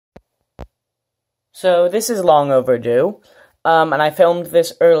So this is long overdue, and I filmed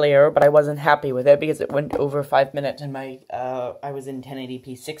this earlier, but I wasn't happy with it because it went over 5 minutes, and I was in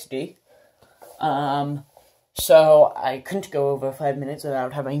 1080p 60. So I couldn't go over 5 minutes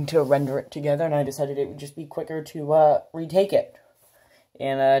without having to render it together, and I decided it would just be quicker to retake it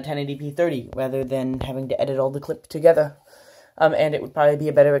in 1080p 30 rather than having to edit all the clips together. And it would probably be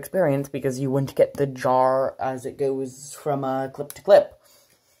a better experience because you wouldn't get the jar as it goes from clip to clip.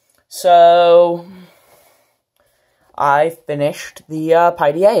 So I finished the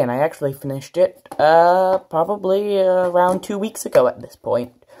PDA, and I actually finished it probably around 2 weeks ago at this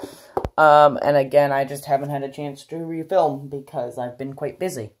point. And again, I just haven't had a chance to refilm because I've been quite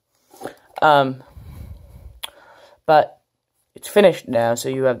busy. But it's finished now, so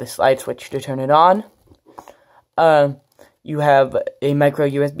you have the slide switch to turn it on. You have a micro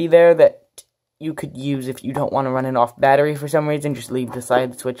USB there that you could use if you don't want to run it off battery for some reason. Just leave the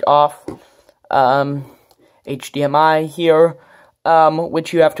slide switch off. HDMI here,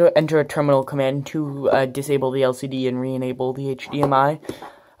 which you have to enter a terminal command to disable the LCD and re-enable the HDMI.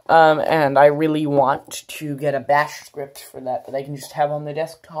 And I really want to get a bash script for that I can just have on the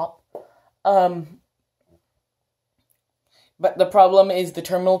desktop. But the problem is the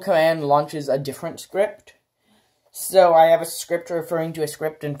terminal command launches a different script. So I have a script referring to a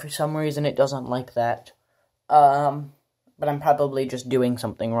script, and for some reason it doesn't like that. But I'm probably just doing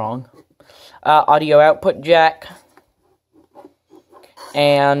something wrong. Audio output jack.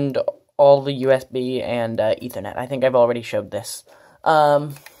 And all the USB and Ethernet. I think I've already showed this.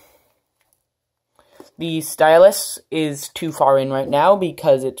 The stylus is too far in right now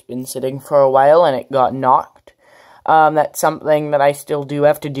because it's been sitting for a while and it got knocked. That's something that I still do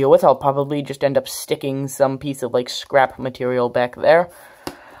have to deal with. I'll probably just end up sticking some piece of, like, scrap material back there.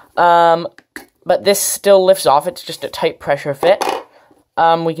 But this still lifts off. It's just a tight pressure fit.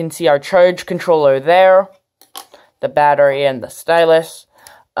 We can see our charge controller there, the battery, and the stylus.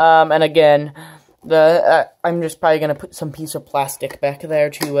 And again, I'm just probably going to put some piece of plastic back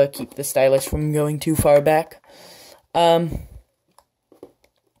there to keep the stylus from going too far back.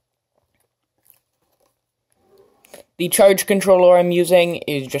 The charge controller I'm using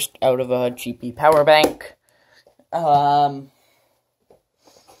is just out of a C.H.I.P power bank. I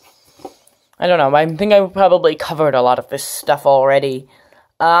don't know, I think I probably covered a lot of this stuff already.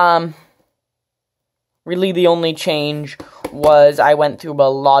 Really the only change was I went through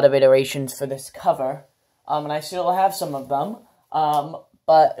a lot of iterations for this cover. And I still have some of them.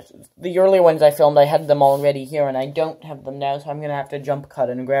 But the early ones I filmed, I had them already here, and I don't have them now, so I'm gonna have to jump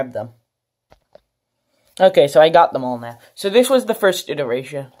cut and grab them. Okay, so I got them all now. So this was the first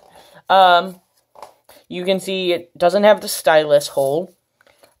iteration. You can see it doesn't have the stylus hole.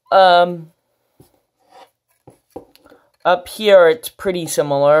 Up here it's pretty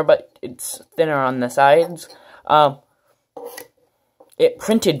similar, but it's thinner on the sides. It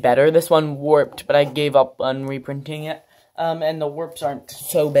printed better. This one warped, but I gave up on reprinting it. And the warps aren't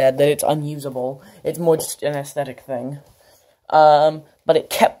so bad that it's unusable. It's more just an aesthetic thing. But it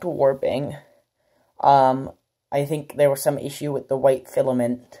kept warping. I think there was some issue with the white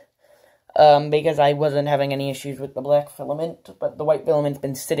filament, because I wasn't having any issues with the black filament, but the white filament's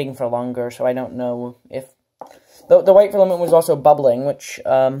been sitting for longer, so I don't know if... The white filament was also bubbling, which,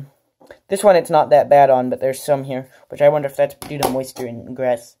 this one it's not that bad on, but there's some here, which I wonder if that's due to moisture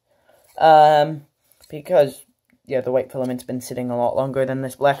ingress. Because, yeah, the white filament's been sitting a lot longer than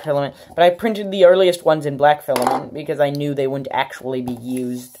this black filament, but I printed the earliest ones in black filament, because I knew they wouldn't actually be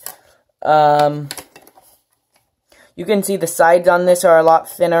used. You can see the sides on this are a lot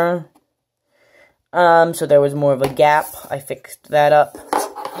thinner. So there was more of a gap. I fixed that up.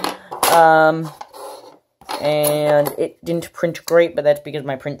 And it didn't print great, but that's because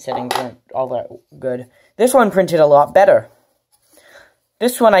my print settings weren't all that good. This one printed a lot better.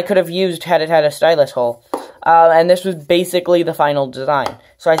 This one I could have used had it had a stylus hole. And this was basically the final design.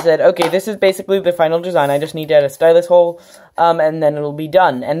 So I said, okay, this is basically the final design. I just need to add a stylus hole, and then it'll be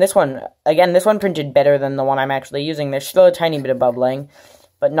done. And this one, again, this one printed better than the one I'm actually using. There's still a tiny bit of bubbling,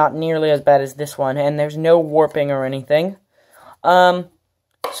 but not nearly as bad as this one. And there's no warping or anything.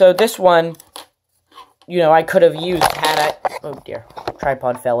 So this one, you know, I could have used had I... Oh, dear.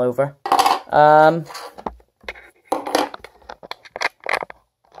 Tripod fell over.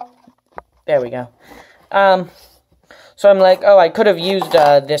 There we go. So I'm like, oh, I could have used,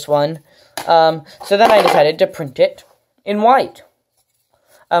 this one. So then I decided to print it in white.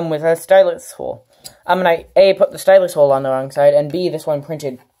 With a stylus hole. And I, A, put the stylus hole on the wrong side, and B, this one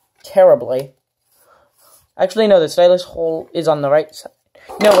printed terribly. Actually, no, the stylus hole is on the right side.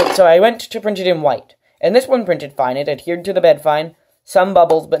 No, wait, so I went to print it in white. And this one printed fine. It adhered to the bed fine. Some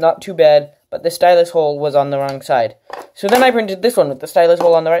bubbles, but not too bad. but the stylus hole was on the wrong side. So then I printed this one with the stylus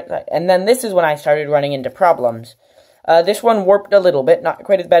hole on the right side, and then this is when I started running into problems. This one warped a little bit, not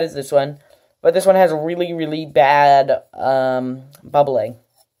quite as bad as this one, but this one has really, really bad bubbling.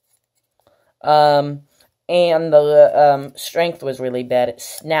 And the strength was really bad. It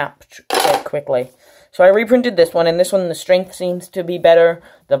snapped quite quickly. So I reprinted this one, and this one, the strength seems to be better,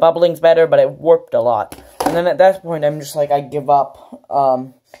 the bubbling's better, but it warped a lot. And then at that point, I'm just like, I give up.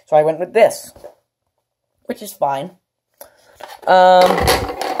 So I went with this, which is fine.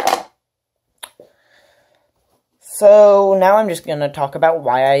 So now I'm just going to talk about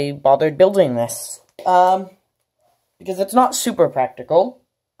why I bothered building this. Because it's not super practical.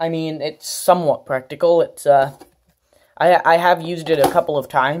 I mean, it's somewhat practical. It's, I have used it a couple of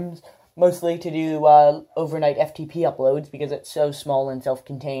times, mostly to do, overnight FTP uploads, because it's so small and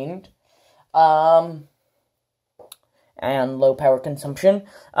self-contained. And low power consumption.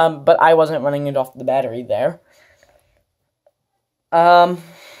 But I wasn't running it off the battery there. But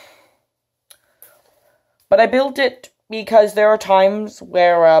I built it because there are times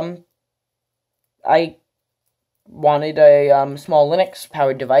where, I wanted a, small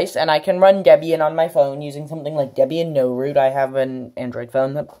Linux-powered device, and I can run Debian on my phone using something like Debian No Root. I have an Android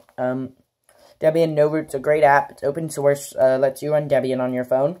phone that, Debian No Root's a great app. It's open source, lets you run Debian on your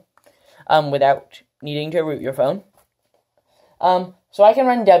phone, without needing to root your phone. So I can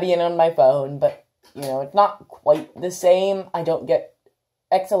run Debian on my phone, but, you know, it's not quite the same. I don't get,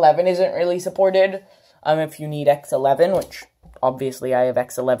 X11 isn't really supported, if you need X11, which, obviously, I have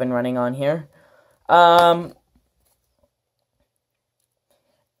X11 running on here.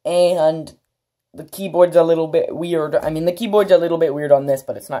 And the keyboard's a little bit weird. I mean, the keyboard's a little bit weird on this,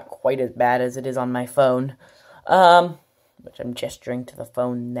 but it's not quite as bad as it is on my phone. Which I'm gesturing to the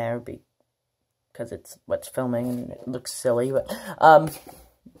phone there because it's what's filming and it looks silly, but,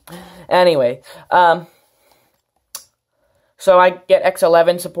 anyway, so I get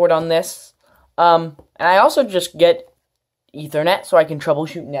X11 support on this, and I also just get Ethernet, so I can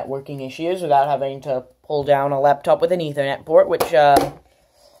troubleshoot networking issues without having to pull down a laptop with an Ethernet port, which,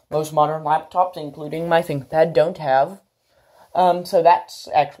 most modern laptops, including my ThinkPad, don't have. So that's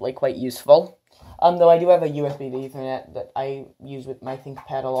actually quite useful. Though I do have a USB to Ethernet that I use with my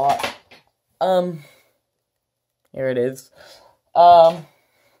ThinkPad a lot. Here it is.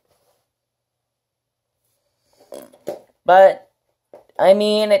 But, I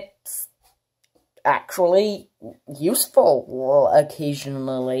mean, it's actually useful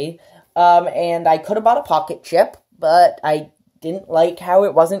occasionally. And I could have bought a pocket chip, but I didn't like how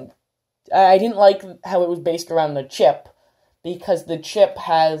it wasn't, I didn't like how it was based around the chip, because the chip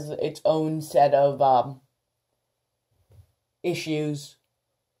has its own set of, issues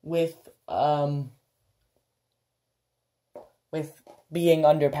with being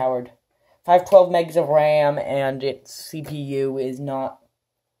underpowered. 512 megs of RAM and its CPU is not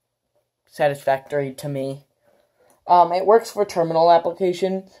satisfactory to me. It works for terminal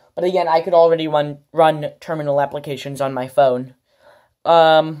application, but again, I could already run terminal applications on my phone.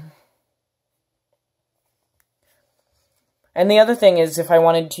 And the other thing is, if I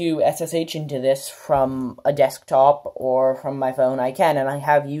wanted to SSH into this from a desktop or from my phone, I can, and I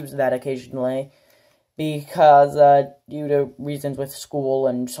have used that occasionally, because due to reasons with school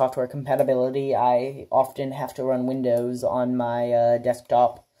and software compatibility, I often have to run Windows on my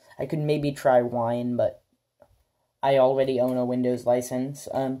desktop. I could maybe try Wine, but I already own a Windows license,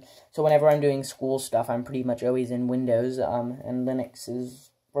 so whenever I'm doing school stuff, I'm pretty much always in Windows, and Linux is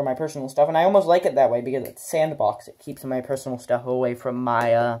for my personal stuff, and I almost like it that way, because it's sandbox. It keeps my personal stuff away from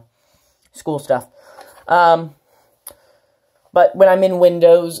my, school stuff. But when I'm in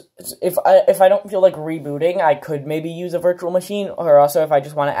Windows, if I don't feel like rebooting, I could maybe use a virtual machine, or also if I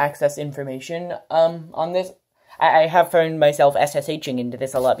just want to access information, on this, I have found myself SSHing into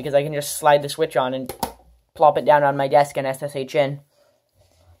this a lot, because I can just slide the switch on and plop it down on my desk and SSH in.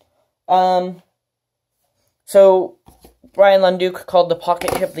 So, Brian Lunduke called the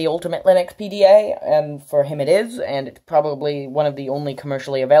Pocket Chip the ultimate Linux PDA, and for him it is, and it's probably one of the only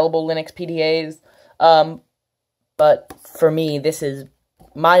commercially available Linux PDAs. But for me, this is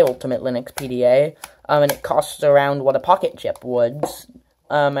my ultimate Linux PDA, and it costs around what a Pocket Chip would,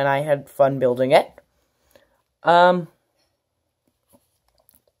 and I had fun building it.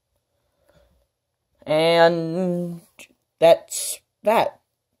 And that's that.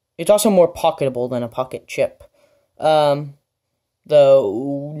 It's also more pocketable than a Pocket Chip, though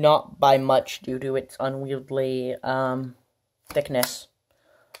not by much due to its unwieldy, thickness.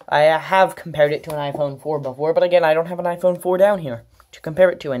 I have compared it to an iPhone 4 before, but again, I don't have an iPhone 4 down here to compare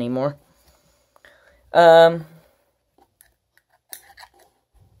it to anymore.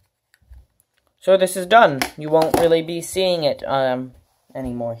 So this is done. You won't really be seeing it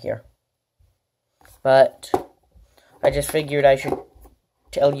anymore here. But I just figured I should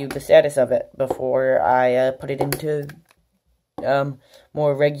tell you the status of it before I put it into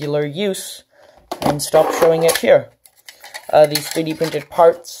more regular use and stop showing it here. These 3D printed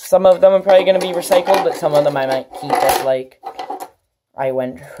parts, some of them are probably going to be recycled, but some of them I might keep as, like, I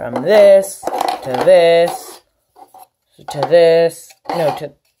went from this, to this, to this, no,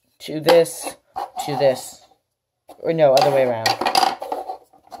 to this, to this, or no, other way around.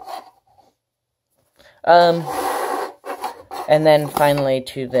 And then finally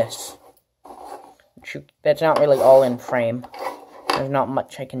to this. That's not really all in frame. There's not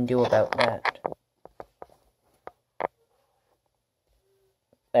much I can do about that.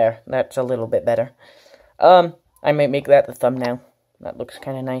 There, that's a little bit better. I might make that the thumbnail. That looks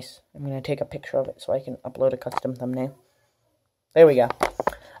kind of nice. I'm going to take a picture of it so I can upload a custom thumbnail. There we go.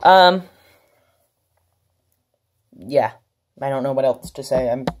 Yeah, I don't know what else to say.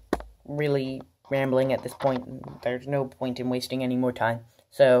 I'm really rambling at this point. There's no point in wasting any more time.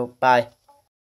 So, bye.